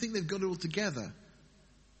people and think they've got it all together.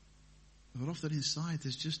 But often inside,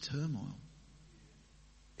 there's just turmoil.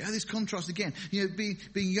 This contrast again. Being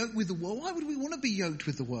yoked with the world. Why would we want to be yoked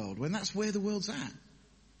with the world when that's where the world's at?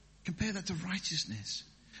 Compare that to righteousness.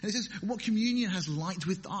 And it says, what communion has light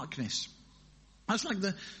with darkness? That's like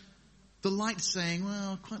the light saying,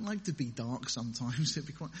 well, I quite like to be dark sometimes. It'd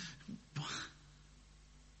be quite...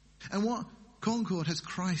 And what concord has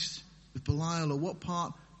Christ with Belial, or what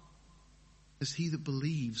part has he that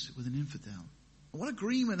believes with an infidel? What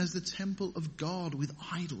agreement has the temple of God with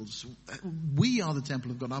idols? We are the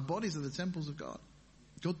temple of God. Our bodies are the temples of God.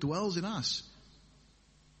 God dwells in us.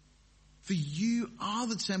 For you are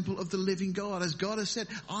the temple of the living God. As God has said,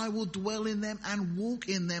 I will dwell in them and walk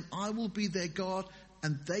in them. I will be their God,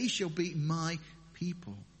 and they shall be my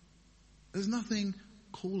people. There's nothing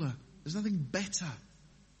cooler. There's nothing better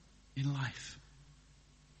in life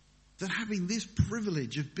than having this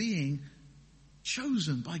privilege of being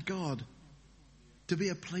chosen by God to be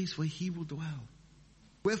a place where He will dwell.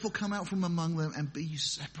 Wherefore come out from among them and be you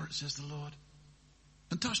separate, says the Lord.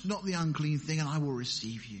 And touch not the unclean thing, and I will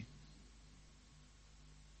receive you.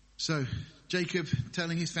 So, Jacob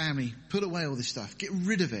telling his family, put away all this stuff. Get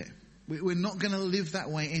rid of it. We're not going to live that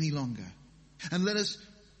way any longer. And let us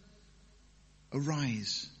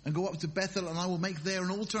arise and go up to Bethel, and I will make there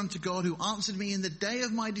an altar unto God, who answered me in the day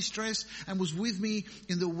of my distress and was with me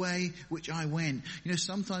in the way which I went.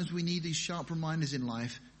 Sometimes we need these sharp reminders in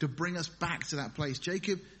life to bring us back to that place.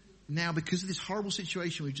 Jacob now, because of this horrible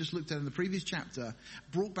situation we've just looked at in the previous chapter,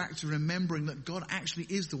 brought back to remembering that God actually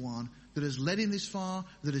is the one that has led him this far,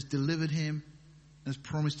 that has delivered him, and has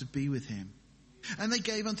promised to be with him. And they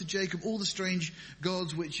gave unto Jacob all the strange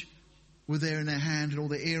gods which were there in their hand, and all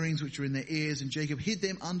their earrings which were in their ears, and Jacob hid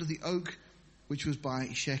them under the oak which was by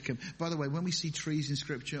Shechem. By the way, when we see trees in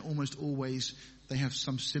Scripture, almost always they have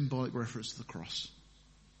some symbolic reference to the cross.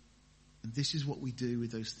 And this is what we do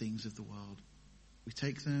with those things of the world. We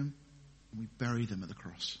take them and we bury them at the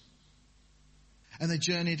cross. And they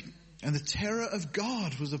journeyed, and the terror of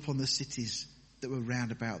God was upon the cities that were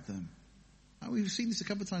round about them. We've seen this a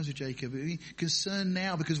couple of times with Jacob. He was concerned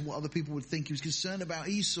now because of what other people would think. He was concerned about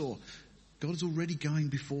Esau. God is already going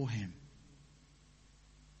before him.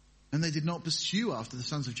 And they did not pursue after the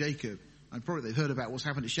sons of Jacob. And probably they've heard about what's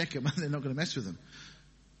happened at Shechem and they're not going to mess with them.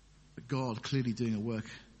 But God clearly doing a work.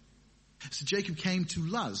 So Jacob came to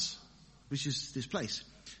Luz, which is this place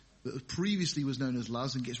that previously was known as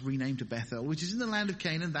Luz and gets renamed to Bethel, which is in the land of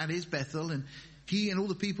Canaan. That is Bethel. And he and all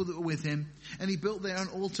the people that were with him. And he built there an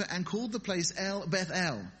altar and called the place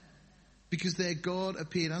Bethel, because there God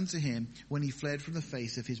appeared unto him when he fled from the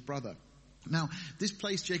face of his brother. Now, this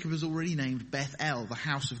place Jacob has already named Bethel, the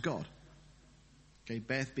house of God. Okay,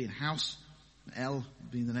 Beth being house, El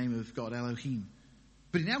being the name of God, Elohim.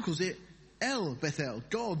 But he now calls it El Bethel,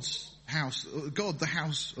 God's house, God, the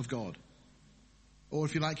house of God. Or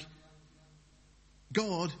if you like,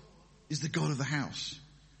 God is the God of the house.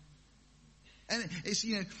 And it's,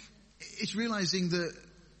 it's realizing that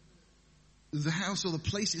the house or the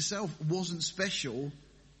place itself wasn't special.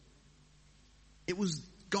 It was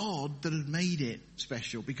God that had made it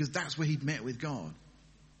special, because that's where he'd met with God.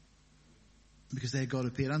 Because there God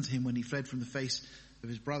appeared unto him when he fled from the face of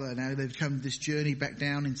his brother. Now they've come this journey back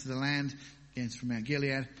down into the land, again from Mount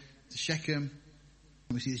Gilead to Shechem.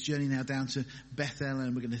 And we see this journey now down to Bethel,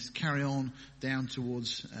 and we're going to carry on down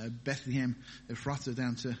towards Bethlehem, Ephrathah,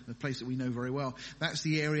 down to the place that we know very well. That's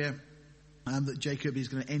the area that Jacob is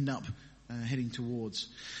going to end up heading towards.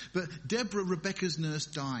 But Deborah, Rebekah's nurse,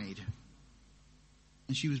 died.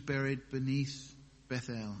 And she was buried beneath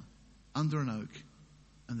Bethel, under an oak,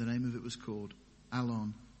 and the name of it was called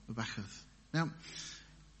Allon Bachuth. Now,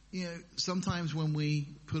 sometimes when we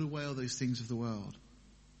put away all those things of the world,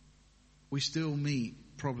 we still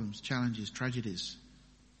meet problems, challenges, tragedies.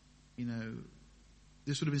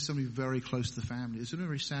 This would have been somebody very close to the family. This would have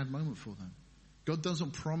been a very sad moment for them. God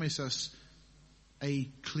doesn't promise us a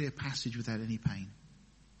clear passage without any pain.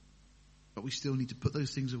 But we still need to put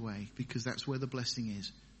those things away, because that's where the blessing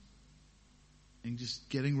is. And just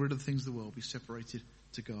getting rid of the things of the world, be separated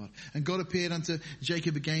to God. And God appeared unto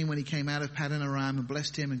Jacob again when he came out of Paddan Aram, and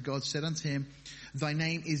blessed him. And God said unto him, Thy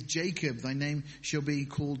name is Jacob. Thy name shall be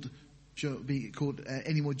called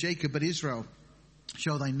any more Jacob, but Israel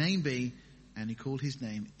shall thy name be. And he called his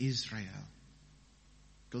name Israel.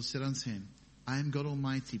 God said unto him, I am God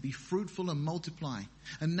Almighty. Be fruitful and multiply.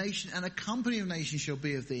 A nation and a company of nations shall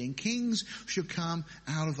be of thee, and kings shall come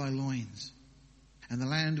out of thy loins. And the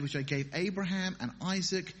land which I gave Abraham and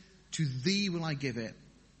Isaac, to thee will I give it,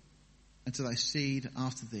 and to thy seed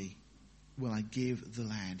after thee will I give the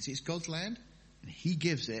land. See, it's God's land, and he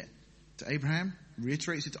gives it to Abraham,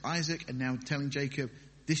 reiterates it to Isaac, and now telling Jacob,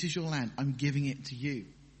 this is your land. I'm giving it to you.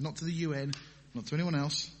 Not to the UN, not to anyone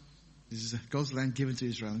else. This is God's land given to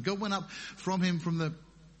Israel. And God went up from him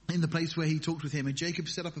in the place where he talked with him. And Jacob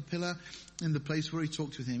set up a pillar in the place where he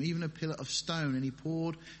talked with him, even a pillar of stone. And he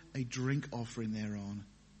poured a drink offering thereon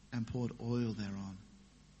and poured oil thereon.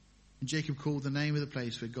 And Jacob called the name of the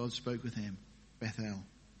place where God spoke with him, Bethel.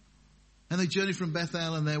 And they journeyed from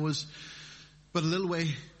Bethel, and there was but a little way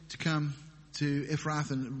to come to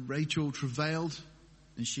Ephrathah. And Rachel travailed,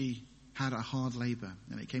 and she had a hard labour.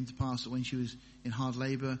 And it came to pass that when she was in hard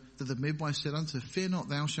labour, that the midwife said unto her, Fear not,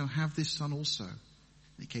 thou shalt have this son also. And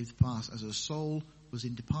it came to pass, as her soul was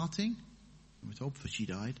in departing, and we're told, for she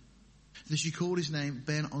died, that she called his name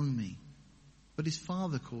Ben-Omi. But his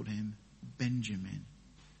father called him Benjamin.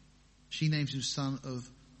 She names him son of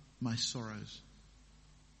my sorrows.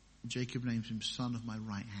 Jacob names him son of my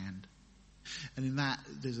right hand. And in that,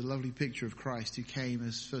 there's a lovely picture of Christ, who came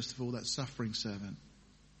as, first of all, that suffering servant.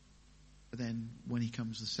 But then when he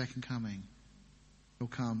comes the second coming, he'll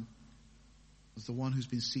come as the one who's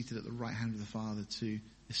been seated at the right hand of the Father to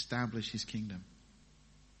establish his kingdom.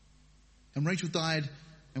 And Rachel died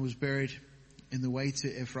and was buried in the way to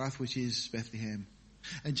Ephrath, which is Bethlehem.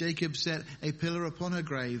 And Jacob set a pillar upon her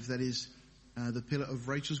grave, that is the pillar of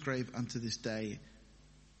Rachel's grave unto this day.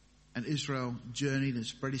 And Israel journeyed and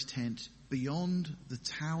spread his tent beyond the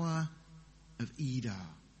tower of Edar.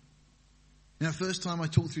 Now, first time I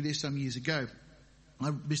talked through this some years ago,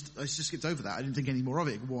 I just skipped over that. I didn't think any more of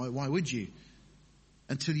it. Why would you?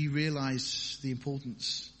 Until you realize the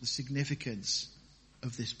importance, the significance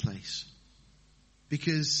of this place.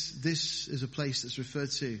 Because this is a place that's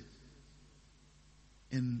referred to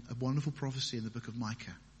in a wonderful prophecy in the book of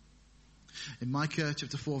Micah. In Micah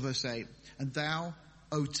chapter 4 verse 8, and thou,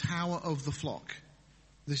 O tower of the flock,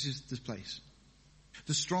 this is this place,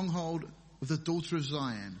 the stronghold of the daughter of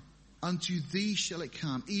Zion, unto thee shall it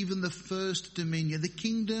come, even the first dominion, the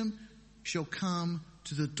kingdom shall come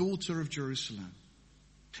to the daughter of Jerusalem.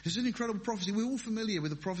 It's an incredible prophecy. We're all familiar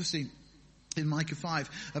with the prophecy in Micah 5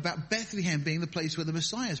 about Bethlehem being the place where the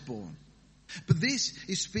Messiah is born. But this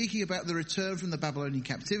is speaking about the return from the Babylonian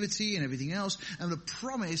captivity and everything else, and the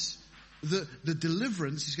promise that the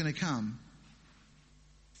deliverance is going to come,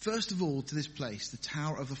 first of all, to this place, the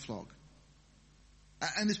Tower of the Flock.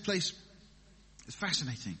 And this place is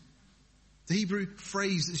fascinating. The Hebrew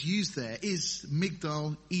phrase that's used there is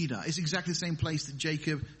Migdal Eder. It's exactly the same place that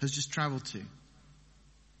Jacob has just traveled to.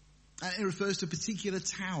 And it refers to a particular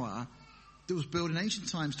tower that was built in ancient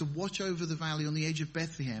times to watch over the valley on the edge of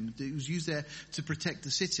Bethlehem. It was used there to protect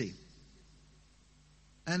the city.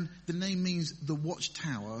 And the name means the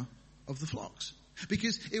watchtower of the flocks.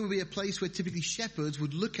 Because it would be a place where typically shepherds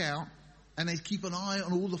would look out and they'd keep an eye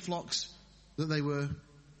on all the flocks that they were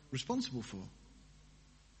responsible for.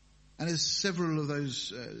 And there's several of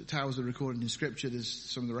those towers that are recorded in Scripture.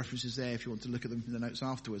 There's some of the references there if you want to look at them in the notes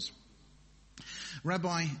afterwards.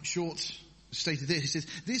 Rabbi Short stated this. He says,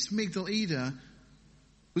 this Migdal Eder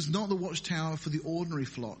was not the watchtower for the ordinary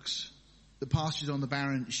flocks that pastured on the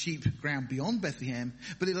barren sheep ground beyond Bethlehem,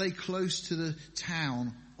 but it lay close to the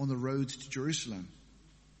town on the road to Jerusalem.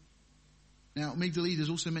 Now, Migdal Eder is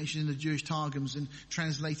also mentioned in the Jewish Targums and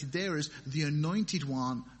translated there as the anointed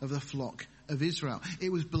one of the flock of Israel.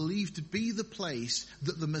 It was believed to be the place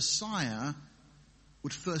that the Messiah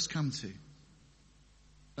would first come to.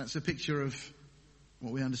 That's a picture of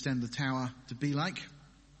what we understand the tower to be like.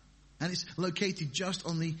 And it's located just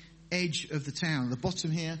on the edge of the town. The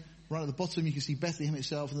bottom here, right at the bottom, you can see Bethlehem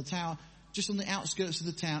itself, and the tower just on the outskirts of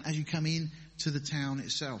the town as you come in to the town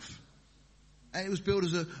itself. And it was built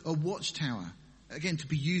as a watchtower, again, to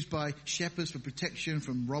be used by shepherds for protection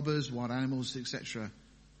from robbers, wild animals, etc.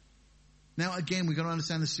 Now, again, we've got to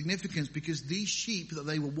understand the significance, because these sheep that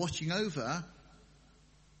they were watching over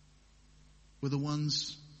were the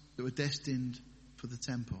ones that were destined for the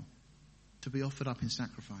temple to be offered up in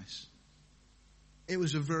sacrifice. It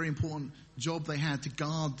was a very important job they had to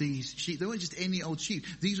guard these sheep. They weren't just any old sheep.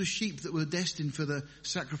 These were sheep that were destined for the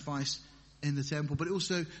sacrifice in the temple, but it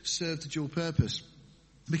also served a dual purpose.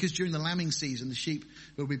 Because during the lambing season, the sheep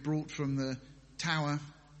will be brought to the tower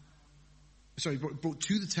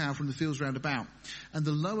from the fields round about. And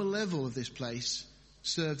the lower level of this place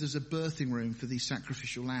served as a birthing room for these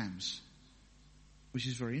sacrificial lambs, which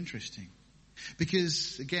is very interesting.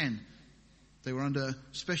 Because, again, they were under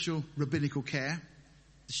special rabbinical care.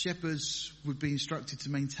 The shepherds would be instructed to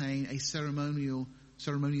maintain a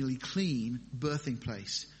ceremonially clean birthing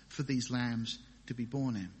place for these lambs to be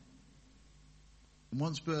born in. And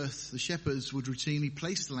once birthed, the shepherds would routinely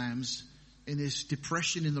place the lambs in this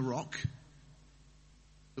depression in the rock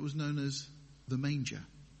that was known as the manger.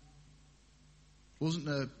 It wasn't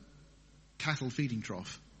a cattle feeding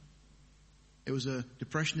trough. It was a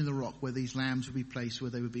depression in the rock where these lambs would be placed,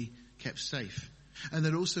 where they would be kept safe. And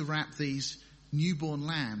they'd also wrap these newborn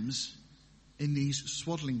lambs in these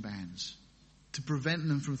swaddling bands to prevent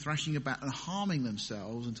them from thrashing about and harming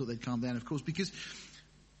themselves until they'd calm down, of course, because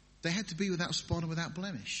they had to be without spot and without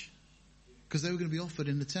blemish, because they were going to be offered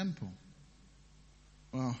in the temple.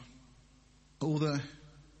 Well, all the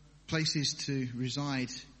places to reside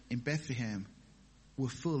in Bethlehem were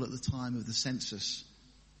full at the time of the census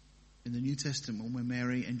in the New Testament, when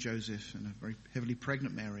Mary and Joseph and a very heavily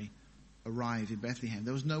pregnant Mary arrived in Bethlehem.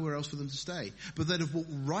 There was nowhere else for them to stay. But they'd have walked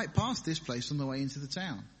right past this place on the way into the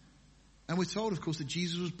town. And we're told, of course, that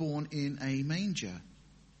Jesus was born in a manger.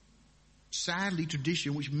 Sadly,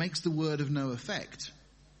 tradition, which makes the word of no effect,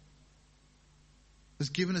 has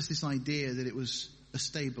given us this idea that it was a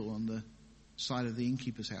stable on the side of the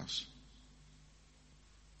innkeeper's house.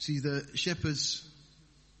 See, the shepherds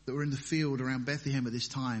that were in the field around Bethlehem at this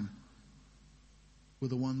time were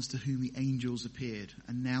the ones to whom the angels appeared,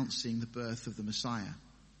 announcing the birth of the Messiah.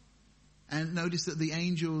 And notice that the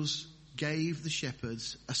angels gave the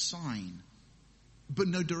shepherds a sign, but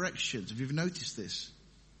no directions. Have you ever noticed this?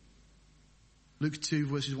 Luke 2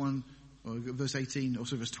 verse 18,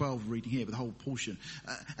 also verse 12, reading here, but the whole portion.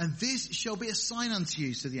 And this shall be a sign unto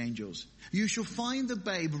you, said the angels. You shall find the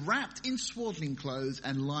babe wrapped in swaddling clothes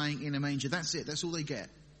and lying in a manger. That's it. That's all they get.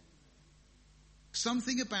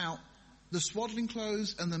 something about the swaddling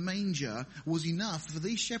clothes and the manger was enough for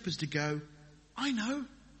these shepherds to go, I know.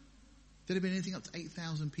 There'd have been anything up to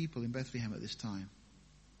 8,000 people in Bethlehem at this time.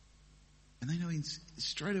 And they know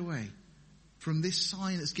straight away, from this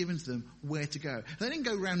sign that's given to them, where to go. They didn't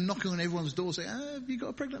go around knocking on everyone's door saying, have you got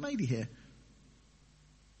a pregnant lady here?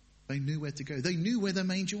 They knew where to go. They knew where the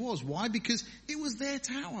manger was. Why? Because it was their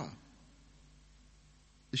tower.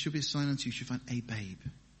 There should be a sign unto you. You should find a babe,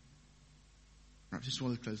 wrapped in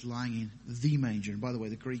swaddling clothes, lying in the manger. And by the way,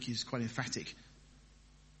 the Greek is quite emphatic.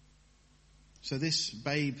 So this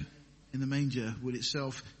babe in the manger would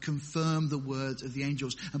itself confirm the words of the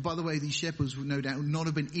angels. And by the way, these shepherds would no doubt not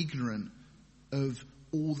have been ignorant of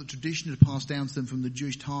all the tradition had passed down to them from the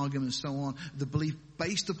Jewish Targum and so on. The belief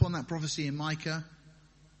based upon that prophecy in Micah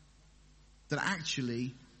that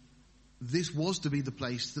actually this was to be the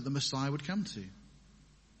place that the Messiah would come to.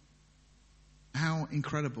 How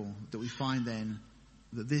incredible that we find then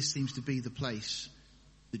that this seems to be the place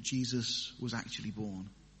that Jesus was actually born.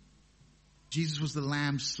 Jesus was the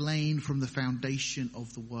lamb slain from the foundation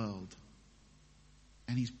of the world.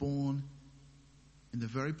 And he's born in the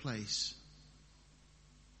very place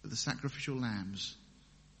that the sacrificial lambs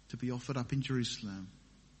to be offered up in Jerusalem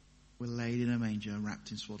were laid in a manger and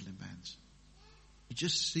wrapped in swaddling bands. You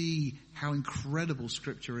just see how incredible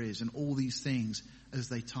Scripture is and all these things as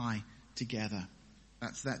they tie together.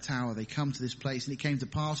 That's that tower. They come to this place, and it came to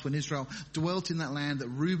pass when Israel dwelt in that land that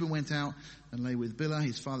Reuben went out and lay with Bilhah,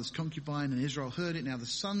 his father's concubine, and Israel heard it. Now the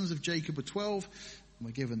sons of Jacob were 12 and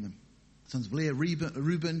were given them. The sons of Leah,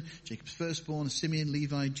 Reuben, Jacob's firstborn, Simeon,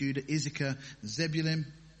 Levi, Judah, Issachar, Zebulun.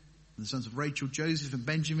 And the sons of Rachel, Joseph and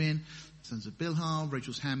Benjamin. The sons of Bilhah,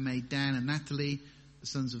 Rachel's handmaid, Dan and Naphtali. The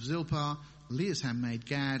sons of Zilpah, Leah's handmaid,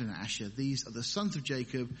 Gad and Asher. These are the sons of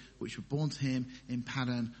Jacob, which were born to him in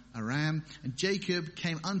Paddan Aram. And Jacob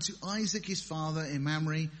came unto Isaac his father in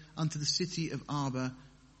Mamre, unto the city of Arba,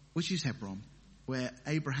 which is Hebron, where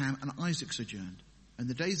Abraham and Isaac sojourned. And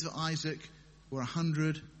the days of Isaac were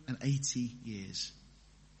 180 years.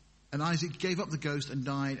 And Isaac gave up the ghost and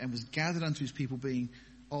died, and was gathered unto his people, being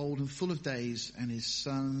old and full of days, and his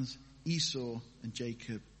sons Esau and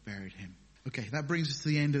Jacob buried him. Okay, that brings us to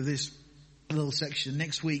the end of this little section.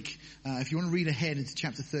 Next week, if you want to read ahead into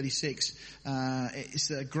chapter 36, it's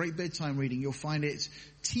a great bedtime reading. You'll find it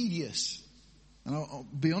tedious. And I'll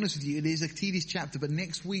be honest with you, it is a tedious chapter, but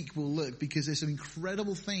next week we'll look, because there's some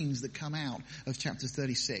incredible things that come out of chapter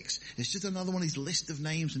 36. It's just another one of these list of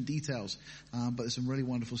names and details, but there's some really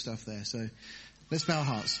wonderful stuff there. So let's bow our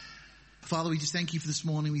hearts. Father, we just thank you for this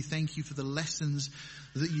morning. We thank you for the lessons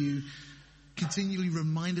that you continually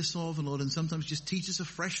remind us of, Lord, and sometimes just teach us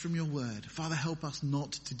afresh from your word. Father, help us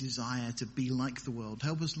not to desire to be like the world.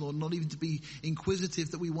 Help us, Lord, not even to be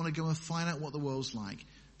inquisitive that we want to go and find out what the world's like,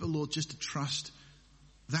 but Lord, just to trust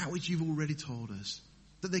that which you've already told us,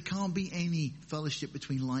 that there can't be any fellowship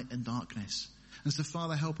between light and darkness. And so,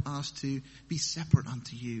 Father, help us to be separate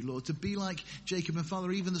unto you, Lord, to be like Jacob. And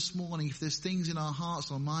Father, even this morning, if there's things in our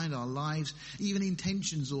hearts, our mind, our lives, even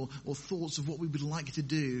intentions or thoughts of what we would like to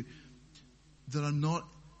do that are not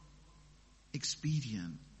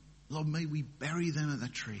expedient, Lord, may we bury them at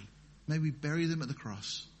that tree. May we bury them at the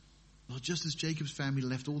cross. Lord, just as Jacob's family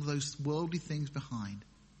left all those worldly things behind,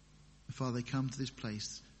 and Father, they come to this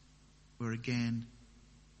place where again,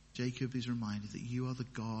 Jacob is reminded that you are the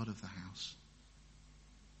God of the house.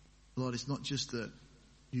 Lord, it's not just that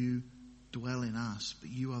you dwell in us, but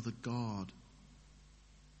you are the God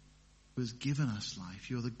who has given us life.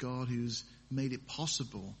 You're the God who's made it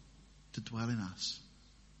possible to dwell in us.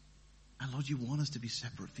 And Lord, you want us to be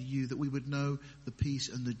separate for you, that we would know the peace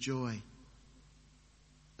and the joy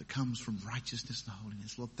that comes from righteousness and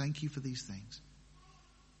holiness. Lord, thank you for these things.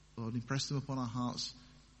 Lord, impress them upon our hearts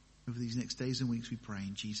over these next days and weeks, we pray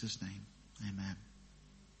in Jesus' name. Amen.